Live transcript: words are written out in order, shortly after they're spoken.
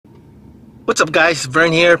What's up guys,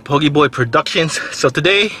 Vern here, Pogiboy Productions. So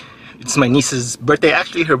today, it's my niece's birthday.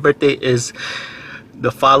 Actually, her birthday is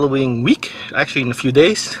the following week, actually in a few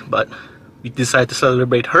days, but we decided to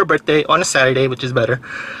celebrate her birthday on a Saturday, which is better.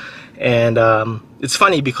 And it's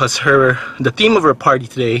funny because the theme of her party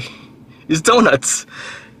today is donuts.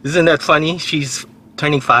 Isn't that funny? She's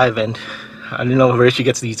turning 5 and I don't know where she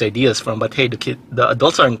gets these ideas from, but hey, the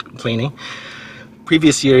adults aren't complaining.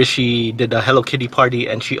 Previous year she did a Hello Kitty party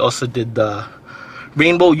and she also did the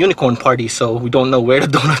Rainbow Unicorn party, so we don't know where the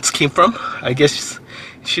donuts came from. I guess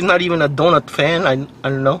she's not even a donut fan. I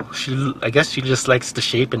don't know. I guess she just likes the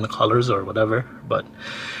shape and the colors or whatever. But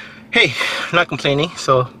hey, I'm not complaining.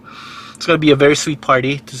 So it's gonna be a very sweet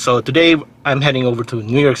party. So today I'm heading over to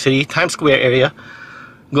New York City, Times Square area.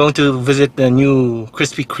 I'm going to visit the new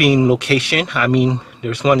Krispy Kreme location. I mean,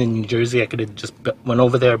 there's one in New Jersey. I could have just went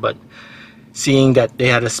over there, but seeing that they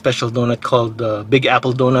had a special donut called the Big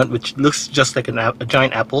Apple Donut, which looks just like a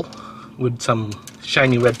giant apple with some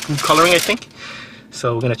shiny red food coloring, I think.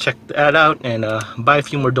 So we're gonna check that out and buy a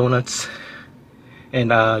few more donuts.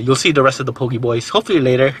 And you'll see the rest of the Pogiboys hopefully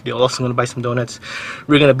later. They're also gonna buy some donuts.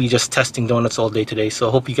 We're gonna be just testing donuts all day today. So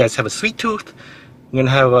I hope you guys have a sweet tooth. I'm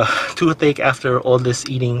gonna have a toothache after all this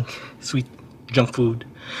eating sweet junk food.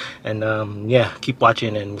 And yeah, keep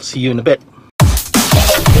watching and we'll see you in a bit.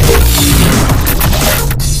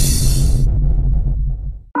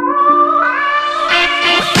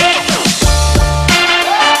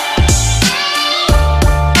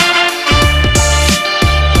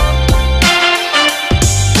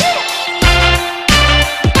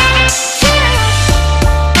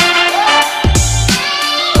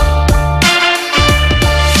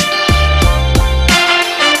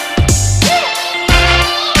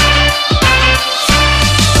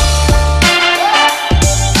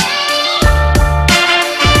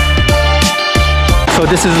 So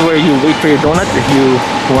this is where you wait for your donut if you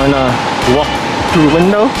wanna walk through a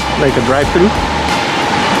window, like a drive-through.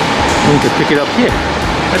 You can pick it up here.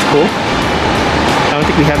 That's cool. I don't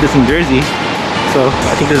think we have this in Jersey, so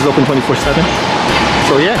I think this is open 24/7.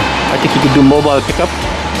 So yeah, I think you could do mobile pickup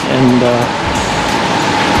and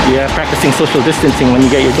yeah, practicing social distancing when you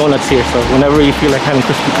get your donuts here. So whenever you feel like having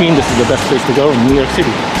Krispy Kreme, this is the best place to go in New York City.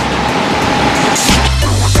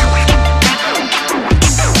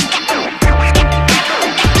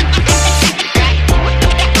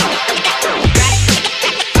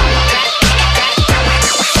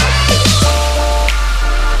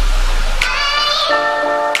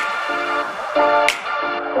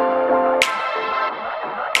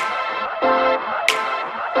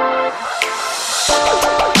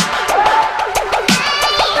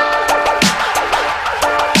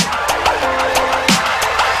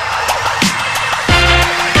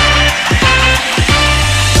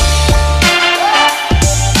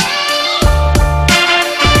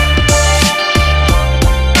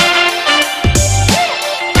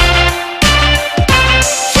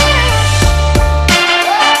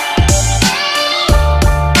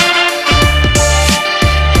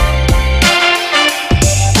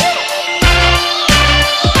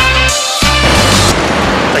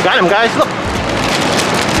 Guys, look!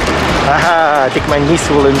 Aha! I think my niece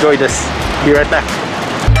will enjoy this. Be right back.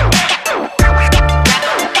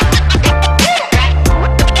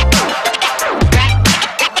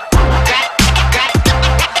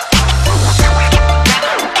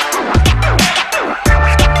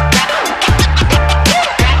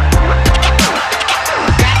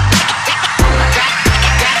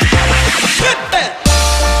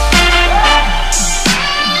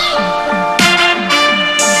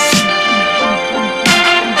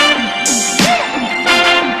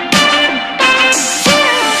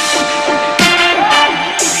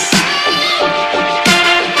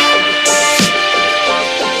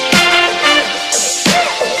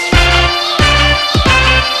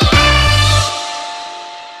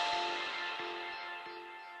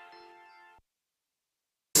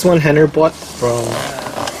 This one Henner bought from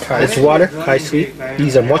it's water, Kai Sweet.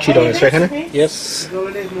 These are mochi donuts, right, Henner? Yes.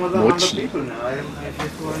 Mochi.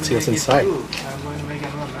 Let's see what's inside.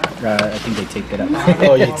 I think they taped it up.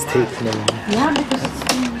 Oh, yeah, it's taped. Yeah, because it's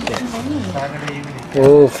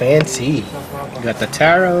Oh, fancy. You got the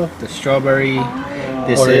taro, the strawberry.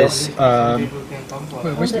 This Oreo. is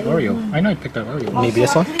wait, where's the Oreo? I know I picked up Oreo. Maybe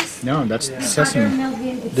this one? No, that's sesame.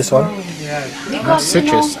 This one? That's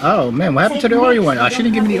citrus. Oh man, what happened to the Oreo one? She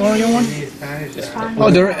didn't give me the Oreo one. Oh,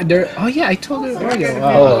 they're. Oh yeah, I told her Oreo.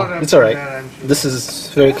 Oh, it's alright. This is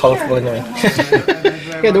very colorful anyway.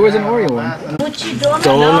 Yeah, there was an Oreo one. mochi donut.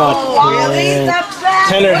 Donut. Really? That's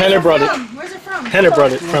bad. Henner brought it. Where's it from? Henner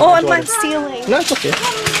brought it from. Oh, I'm not stealing. No, it's okay.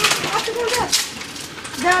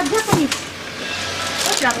 The Japanese.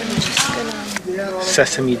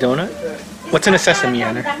 Sesame donut. What's in a sesame,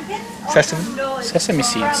 Anna? Sesame? Sesame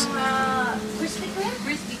seeds. Krispy Kreme?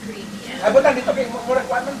 Krispy Kreme, yeah.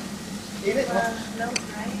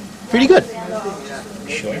 Pretty good.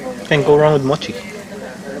 Sure. Can't go wrong with mochi.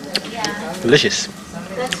 Delicious.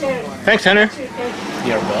 Thanks, Tanner.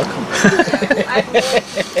 You're welcome.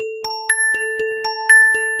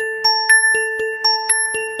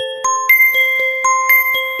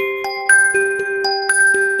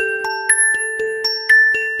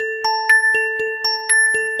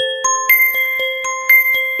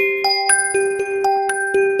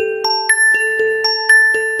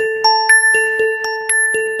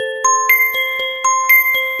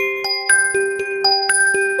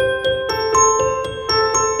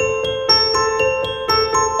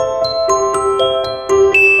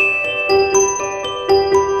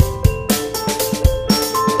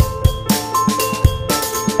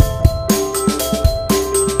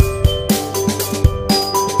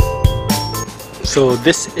 So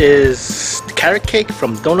this is carrot cake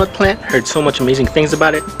from Donut Plant. Heard so much amazing things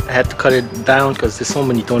about it. I had to cut it down because there's so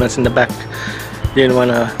many donuts in the back. Didn't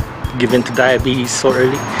want to give in to diabetes so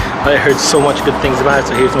early. But I heard so much good things about it,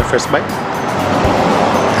 so here's my first bite.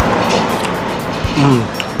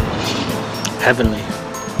 Heavenly.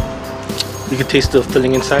 You can taste the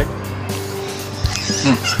filling inside.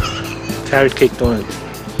 Carrot cake donut.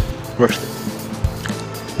 Worth it.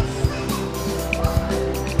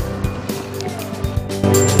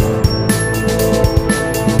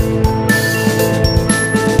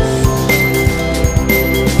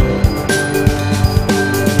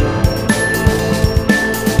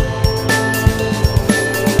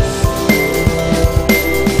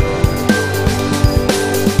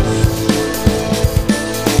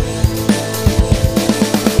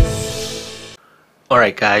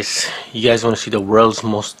 Alright guys, you guys want to see the world's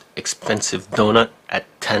most expensive donut at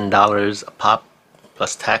 $10 a pop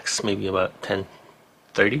plus tax, maybe about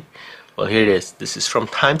 $10.30. Well, here it is. This is from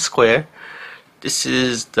Times Square. This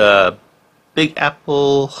is the Big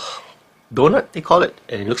Apple donut, they call it,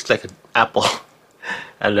 and it looks like an apple.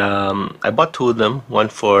 And I bought two of them, one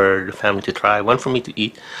for the family to try, one for me to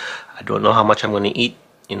eat. I don't know how much I'm going to eat.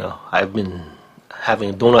 You know, I've been having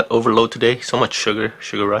a donut overload today, so much sugar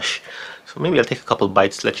rush. So maybe I'll take a couple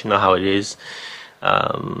bites, let you know how it is.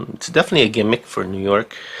 It's definitely a gimmick for New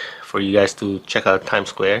York, for you guys to check out Times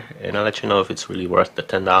Square, and I'll let you know if it's really worth the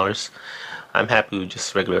 $10. I'm happy with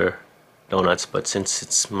just regular donuts, but since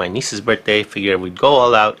it's my niece's birthday, I figured we'd go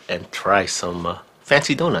all out and try some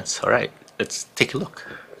fancy donuts. Alright, let's take a look.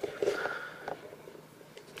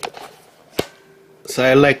 So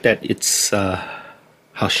I like that it's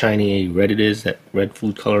how shiny red it is, that red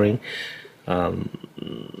food coloring.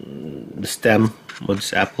 The stem of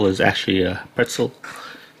this apple is actually a pretzel,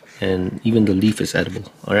 and even the leaf is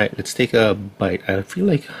edible. Alright, let's take a bite. I feel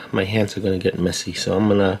like my hands are gonna get messy, so I'm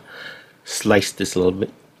gonna slice this a little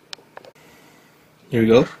bit. Here we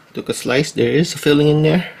go. Took a slice. There is a filling in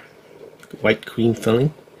there, white cream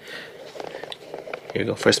filling. Here we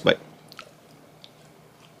go, first bite.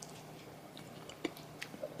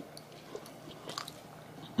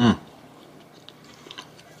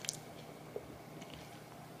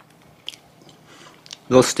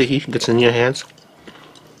 A little sticky, gets in your hands.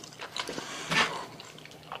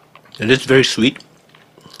 It is very sweet,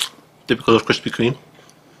 typical of Krispy Kreme.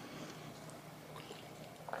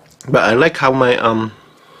 But I like how my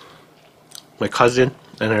my cousin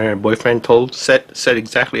and her boyfriend said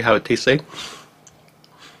exactly how it tastes like.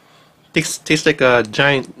 Tastes like a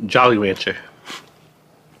giant Jolly Rancher,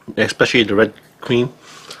 especially the red cream.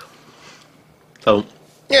 So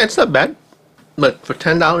yeah, it's not bad, but for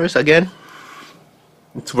 $10 again,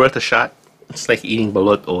 it's worth a shot. It's like eating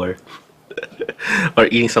balut or or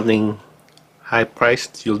eating something high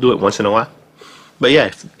priced. You'll do it once in a while. But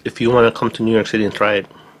yeah, if you want to come to New York City and try it,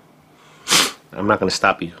 I'm not going to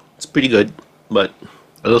stop you. It's pretty good, but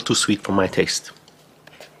a little too sweet for my taste.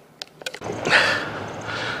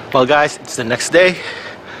 Well guys, it's the next day.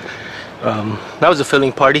 That was a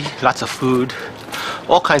filling party. Lots of food.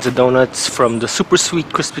 All kinds of donuts, from the super sweet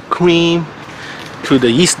Krispy Kreme to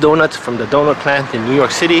the yeast donuts from the donut plant in New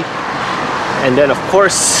York City, and then of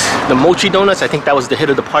course the mochi donuts. I think that was the hit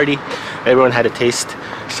of the party. Everyone had a taste,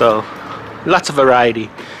 so lots of variety.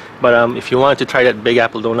 But if you wanted to try that Big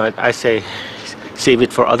Apple donut, I say save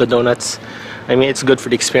it for other donuts. I mean, it's good for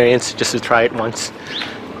the experience just to try it once.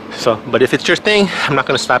 So, but if it's your thing, I'm not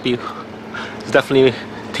gonna stop you. It's definitely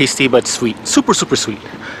tasty but sweet, super sweet.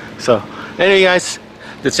 So anyway guys,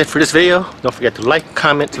 that's it for this video. Don't forget to like,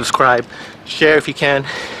 comment, subscribe, share if you can,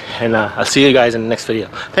 and I'll see you guys in the next video.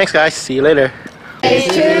 Thanks guys, see you later.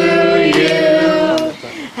 To you.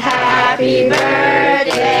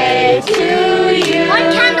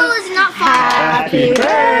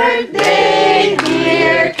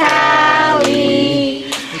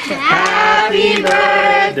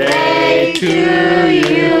 to you.